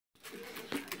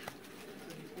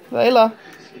Layla,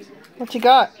 what you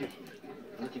got?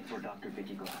 Looking for Dr.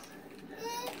 Vicky Glass.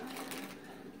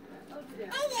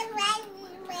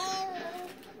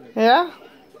 Yeah?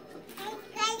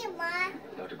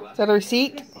 Dr. Glass? Is that a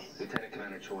receipt? Lieutenant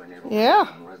Commander Choi, Yeah.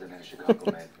 resident of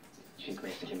Chicago Med. She's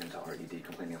Mason came into RED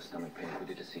complaining of stomach pain. We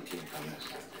did a CT and found this.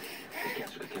 The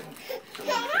cancer could kill him. So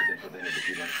long could have been prevented if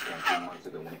you done a scan 2 months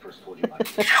ago when he first told you about it.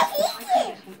 I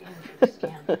couldn't get him in for the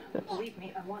scan. Believe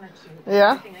me, I wanted to.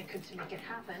 Yeah. Everything I could to make it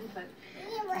happen, but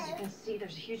as you can see,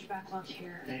 there's a huge backlog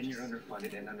here. And you're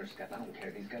underfunded and understaffed. I don't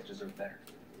care. These guys deserve better.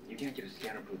 You can't get a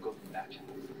scan approved. Go through that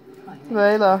channel.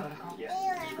 Layla. Yes,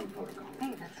 screw protocol.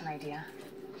 Hey, that's an idea.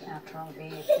 After all, VA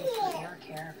pays for your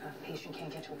care if a patient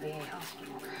can't get to a VA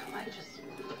hospital. I just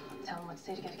tell them what to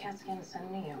say to get a CAT scan and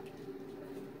send them to you.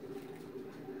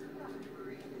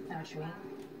 Know what you mean?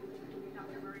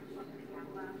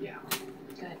 Yeah.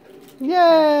 Good.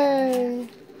 Yay!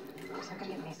 Because I'm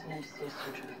gonna get Mason in to see a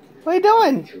surgeon. What are you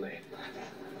doing? Too late.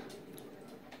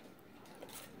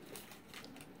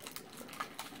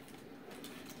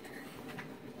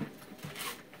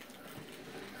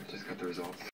 I just got the results.